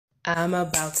I'm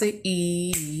about to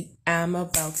eat. I'm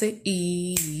about to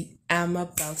eat. I'm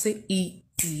about to eat.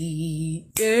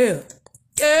 Yeah.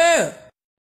 Yeah.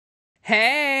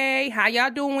 Hey, how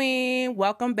y'all doing?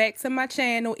 Welcome back to my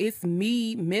channel. It's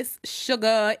me, Miss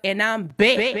Sugar, and I'm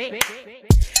back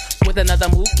with another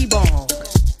Mookie Bong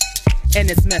and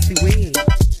this messy wig.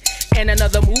 And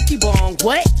another Mookie Bong,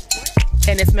 what?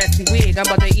 And this messy wig. I'm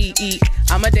about to eat.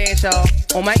 I'ma dance, y'all,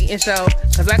 on my eating show,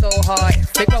 cause I go hard.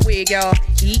 Fix my wig, y'all.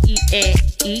 Eat,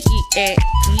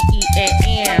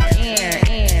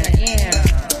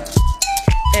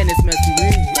 and this messy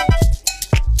wig.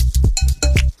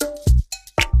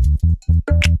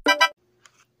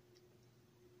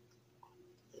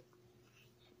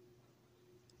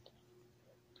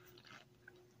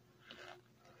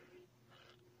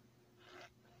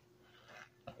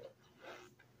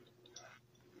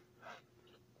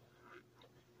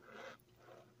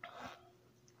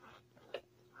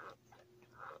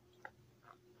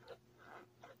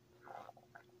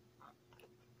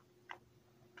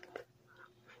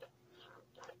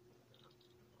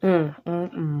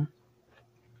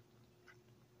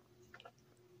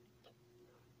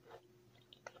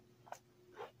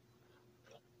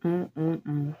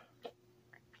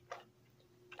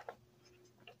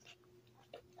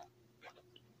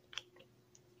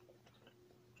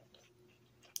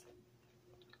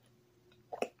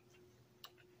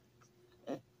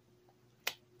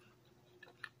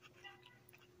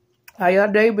 How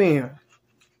y'all day been?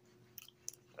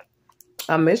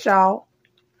 I miss y'all.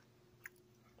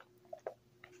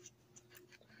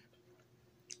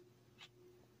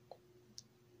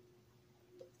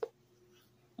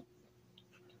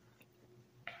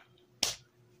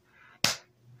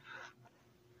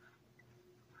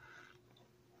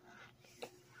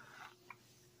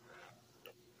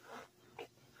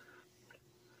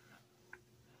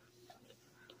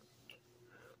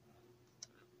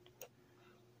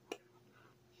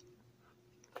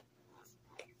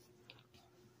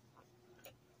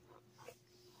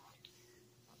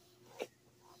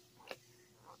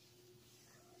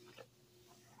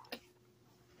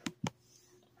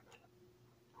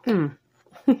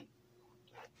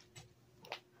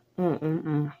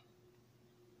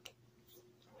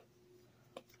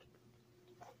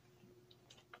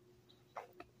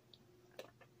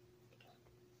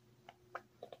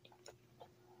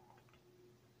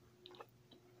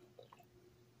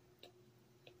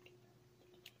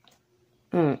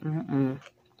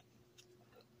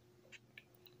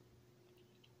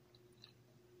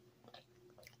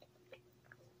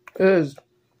 It's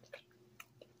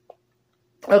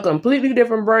a completely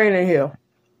different brain in here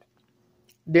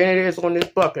than it is on this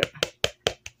bucket.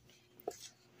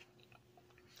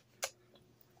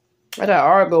 I got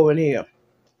Argo in here.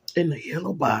 In the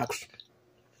yellow box.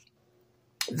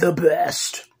 The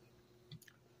best.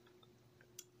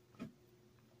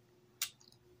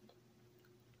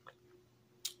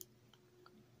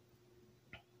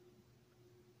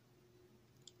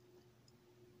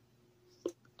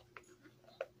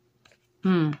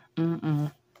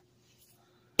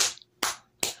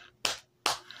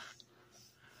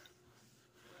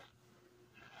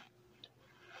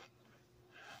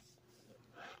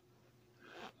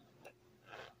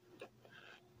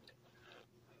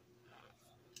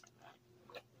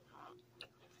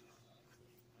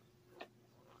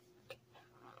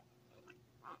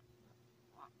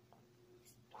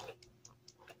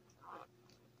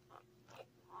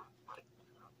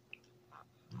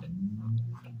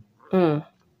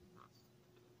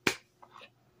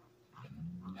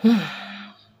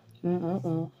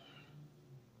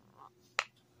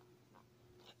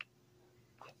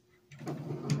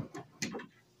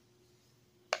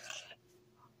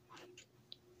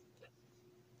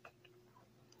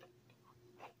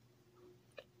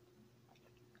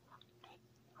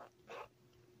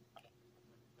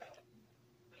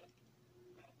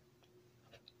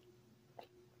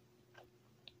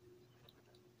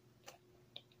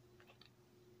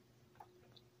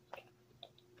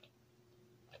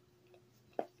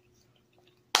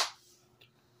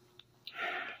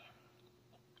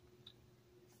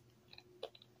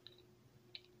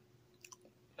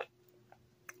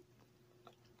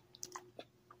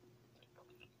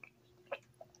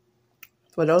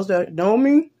 For those that know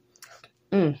me,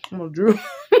 I'm a Drew.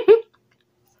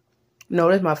 No,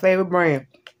 that's my favorite brand.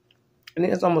 And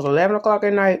it's almost 11 o'clock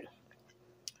at night.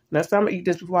 Next time I eat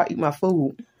this before I eat my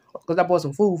food. Because I bought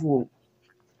some food.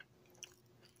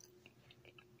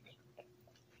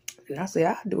 And I said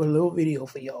I'll do a little video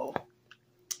for y'all.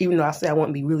 Even though I said I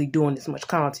wouldn't be really doing this much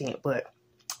content. But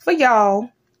for y'all,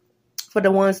 for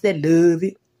the ones that love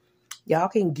it, y'all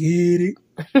can get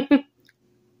it.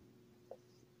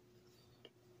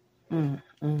 Mm,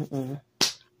 mm, mm.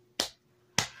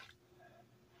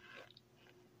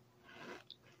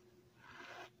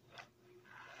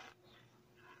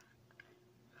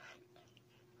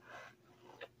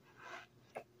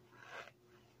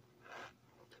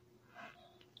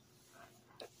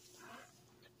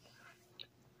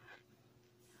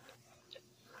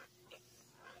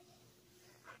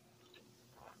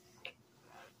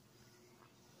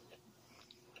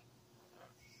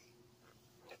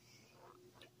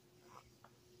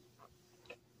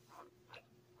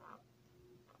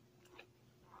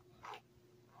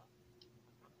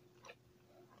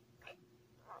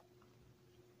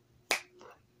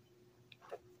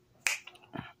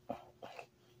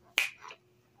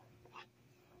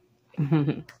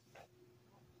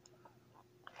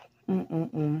 Mm,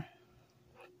 mm, mm.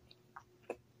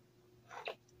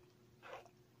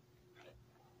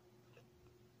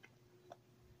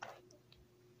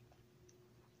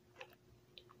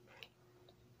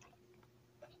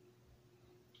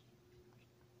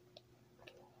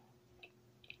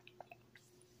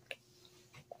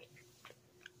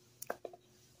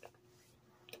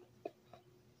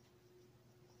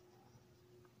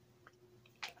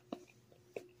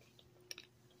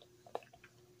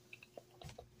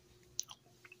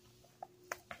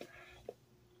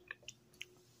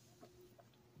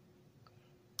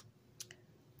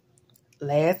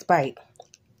 Last bite.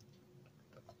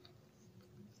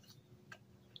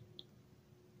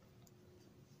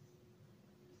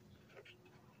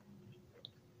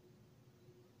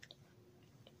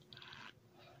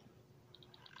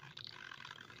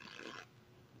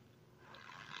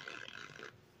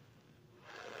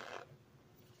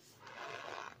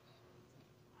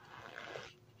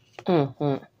 Mm,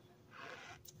 mm.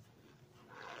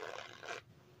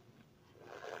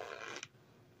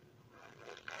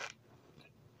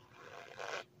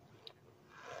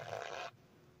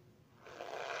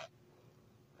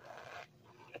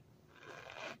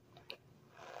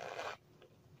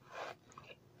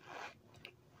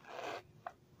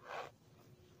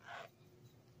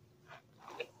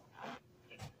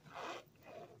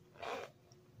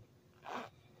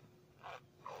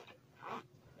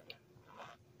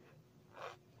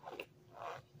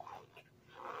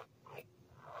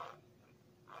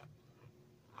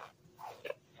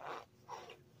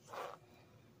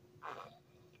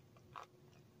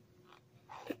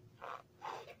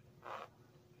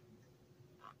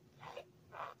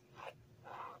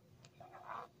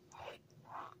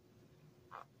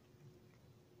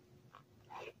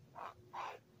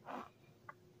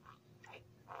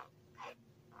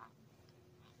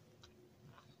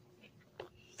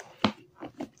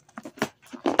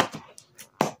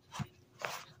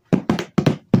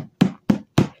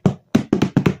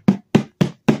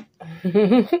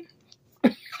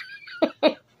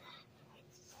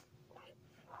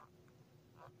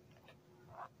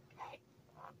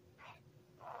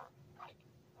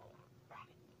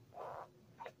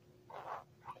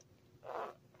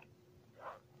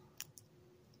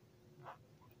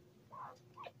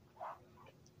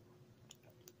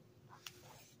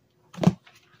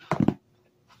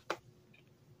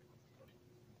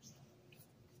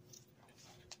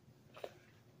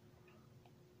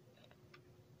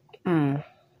 Mm.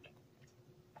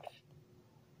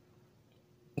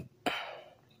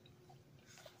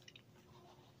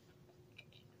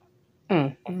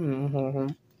 Mm, mm,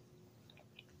 mm.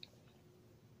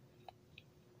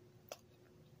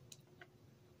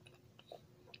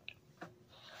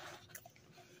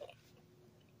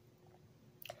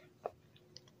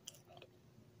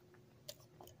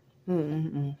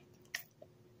 Mm, mm.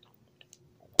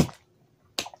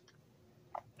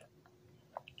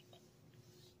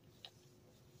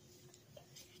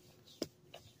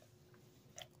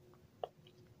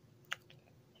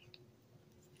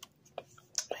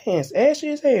 Hands ashy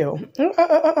as hell.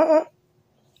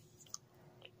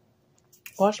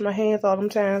 Wash my hands all them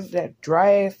times. That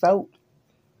dry ass soap.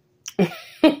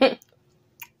 Alright,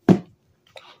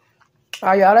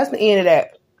 y'all. That's the end of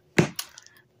that.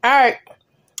 Alright.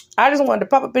 I just wanted to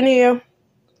pop up in here.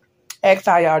 Ask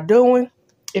how y'all doing.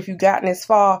 If you gotten this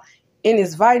far in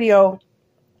this video,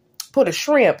 put a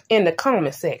shrimp in the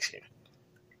comment section.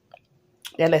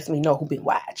 That lets me know who been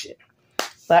watching.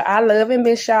 But I love and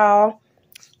miss y'all.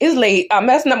 It's late. I'm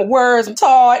messing up my words. I'm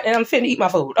tired. And I'm finna eat my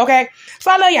food. Okay? So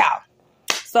I love y'all.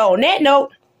 So on that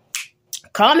note,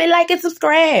 comment, like, and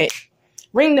subscribe.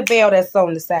 Ring the bell that's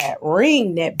on the side.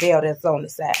 Ring that bell that's on the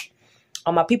side.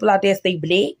 All my people out there, stay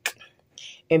black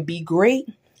and be great.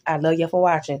 I love you for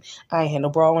watching. I ain't had no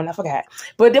bra on. I forgot.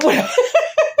 But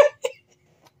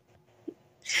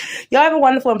y'all have a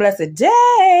wonderful and blessed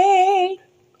day.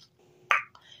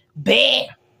 Bet.